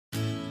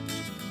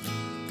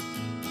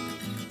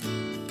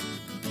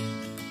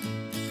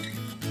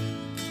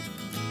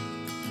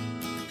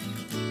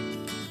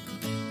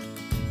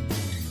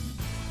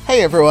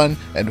Hey everyone,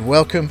 and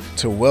welcome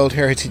to World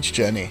Heritage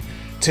Journey.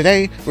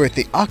 Today we're at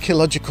the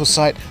Archaeological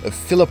Site of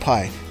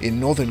Philippi in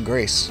northern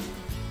Greece.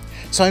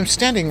 So I'm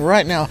standing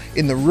right now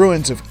in the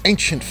ruins of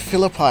ancient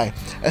Philippi,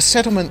 a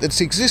settlement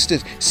that's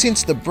existed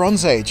since the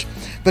Bronze Age,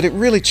 but it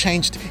really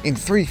changed in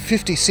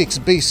 356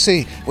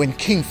 BC when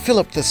King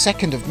Philip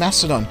II of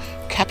Macedon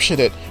captured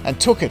it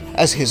and took it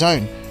as his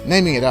own,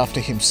 naming it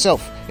after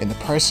himself in the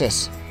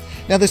process.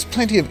 Now there's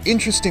plenty of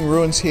interesting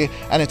ruins here,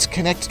 and it's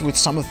connected with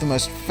some of the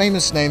most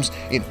famous names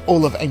in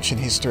all of ancient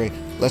history.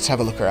 Let's have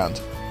a look around.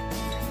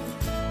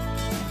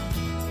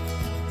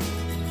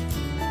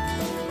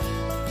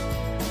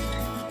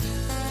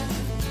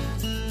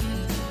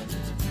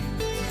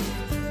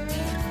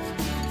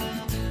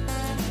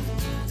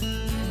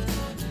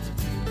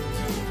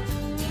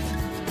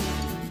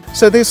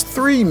 So there's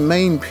three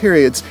main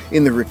periods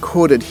in the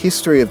recorded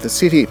history of the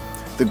city: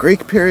 the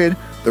Greek period,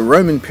 the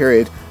Roman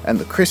period, and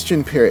the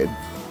Christian period.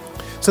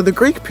 So the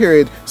Greek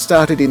period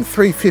started in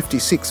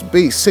 356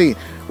 BC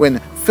when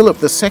Philip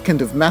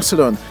II of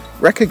Macedon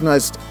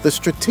recognized the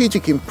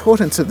strategic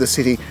importance of the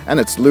city and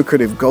its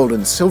lucrative gold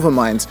and silver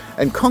mines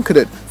and conquered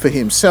it for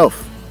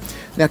himself.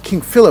 Now King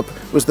Philip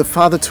was the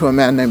father to a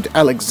man named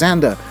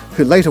Alexander,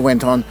 who later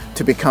went on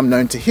to become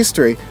known to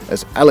history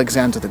as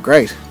Alexander the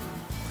Great.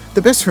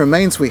 The best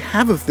remains we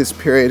have of this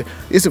period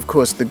is of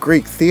course the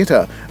Greek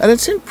theatre, and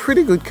it's in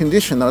pretty good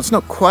condition, though it's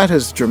not quite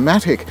as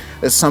dramatic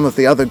as some of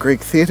the other Greek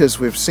theatres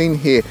we've seen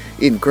here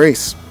in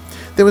Greece.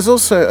 There was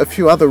also a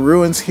few other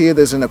ruins here.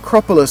 There's an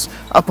Acropolis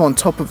up on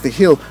top of the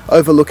hill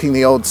overlooking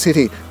the old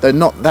city, though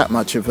not that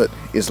much of it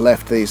is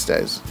left these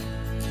days.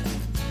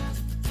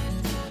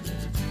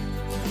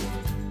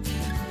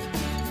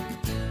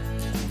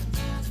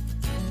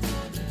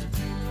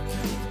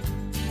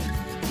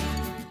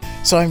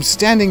 So I'm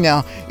standing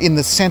now in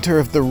the center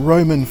of the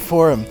Roman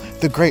Forum,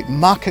 the great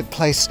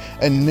marketplace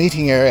and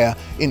meeting area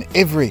in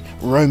every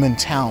Roman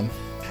town.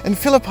 And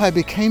Philippi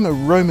became a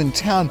Roman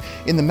town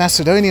in the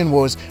Macedonian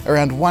Wars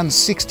around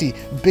 160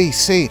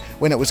 BC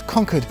when it was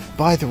conquered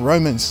by the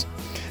Romans.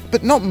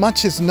 But not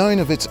much is known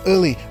of its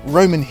early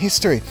Roman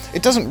history.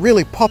 It doesn't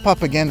really pop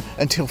up again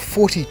until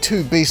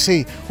 42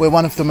 BC, where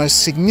one of the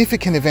most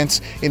significant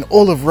events in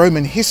all of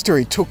Roman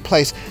history took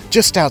place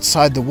just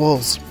outside the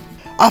walls.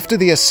 After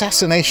the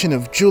assassination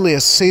of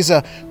Julius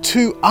Caesar,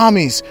 two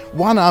armies,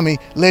 one army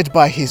led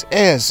by his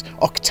heirs,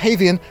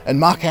 Octavian and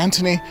Mark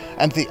Antony,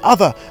 and the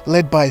other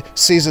led by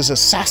Caesar's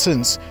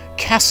assassins,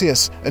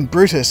 Cassius and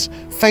Brutus,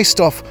 faced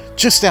off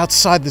just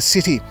outside the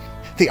city.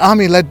 The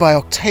army led by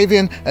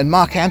Octavian and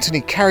Mark Antony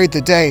carried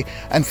the day,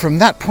 and from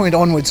that point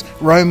onwards,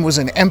 Rome was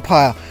an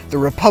empire. The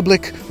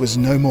Republic was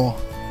no more.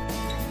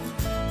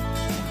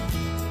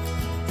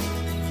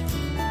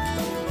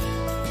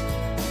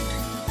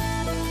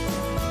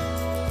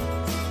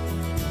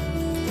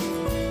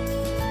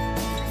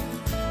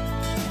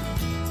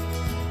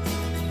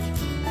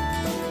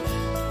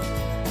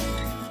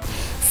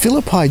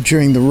 Philippi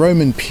during the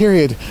Roman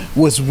period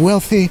was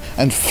wealthy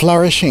and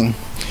flourishing.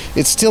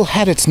 It still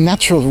had its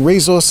natural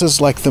resources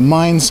like the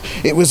mines.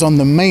 It was on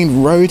the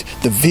main road,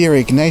 the Via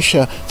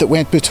Egnatia, that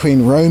went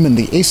between Rome and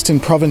the eastern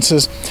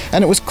provinces,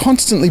 and it was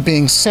constantly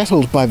being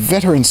settled by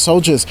veteran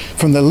soldiers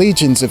from the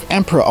legions of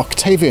Emperor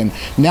Octavian,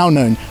 now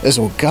known as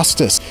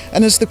Augustus.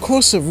 And as the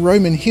course of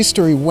Roman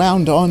history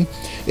wound on,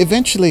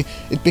 eventually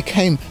it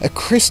became a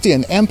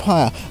Christian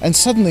empire, and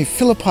suddenly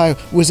Philippi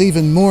was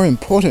even more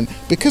important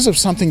because of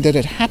something that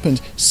had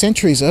happened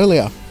centuries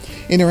earlier.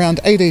 In around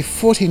AD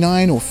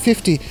 49 or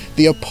 50,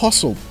 the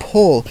Apostle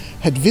Paul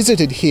had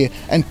visited here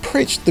and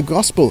preached the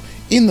gospel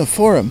in the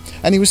Forum,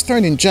 and he was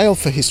thrown in jail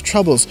for his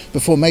troubles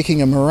before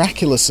making a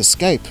miraculous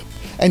escape.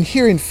 And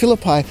here in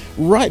Philippi,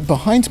 right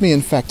behind me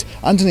in fact,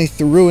 underneath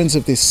the ruins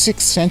of this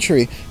 6th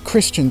century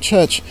Christian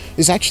church,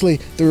 is actually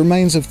the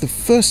remains of the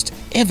first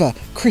ever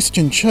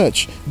Christian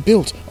church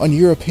built on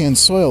European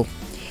soil.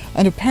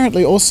 And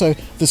apparently also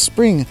the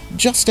spring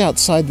just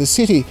outside the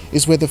city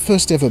is where the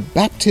first ever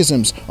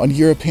baptisms on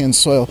European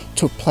soil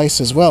took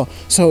place as well.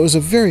 So it was a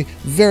very,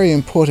 very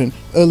important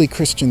early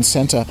Christian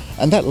centre,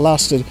 and that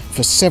lasted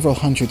for several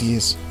hundred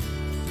years.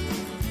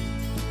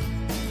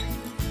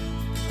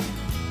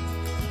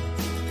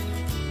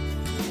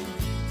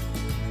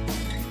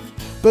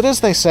 But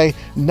as they say,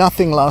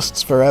 nothing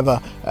lasts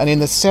forever, and in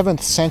the 7th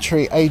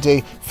century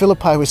AD,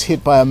 Philippi was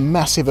hit by a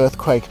massive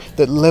earthquake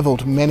that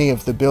levelled many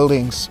of the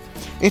buildings.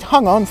 It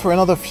hung on for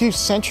another few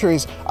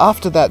centuries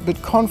after that,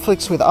 but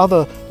conflicts with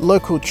other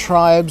local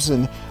tribes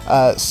and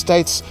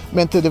states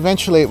meant that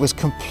eventually it was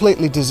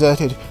completely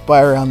deserted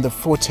by around the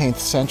 14th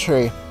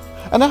century.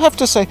 And I have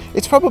to say,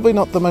 it's probably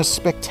not the most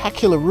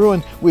spectacular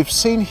ruin we've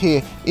seen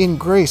here in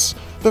Greece,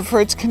 but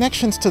for its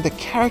connections to the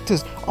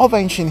characters of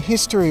ancient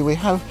history, we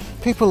have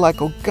people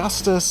like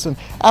Augustus and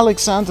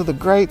Alexander the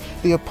Great,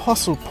 the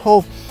Apostle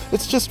Paul.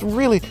 It's just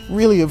really,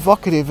 really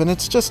evocative, and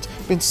it's just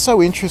been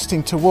so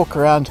interesting to walk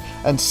around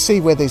and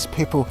see where these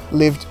people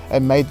lived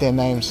and made their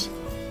names.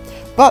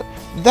 But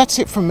that's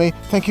it from me.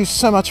 Thank you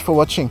so much for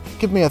watching.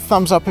 Give me a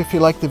thumbs up if you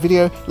liked the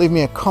video, leave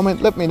me a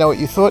comment, let me know what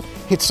you thought.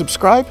 Hit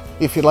subscribe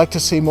if you'd like to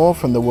see more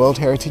from the World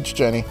Heritage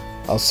Journey.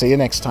 I'll see you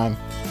next time.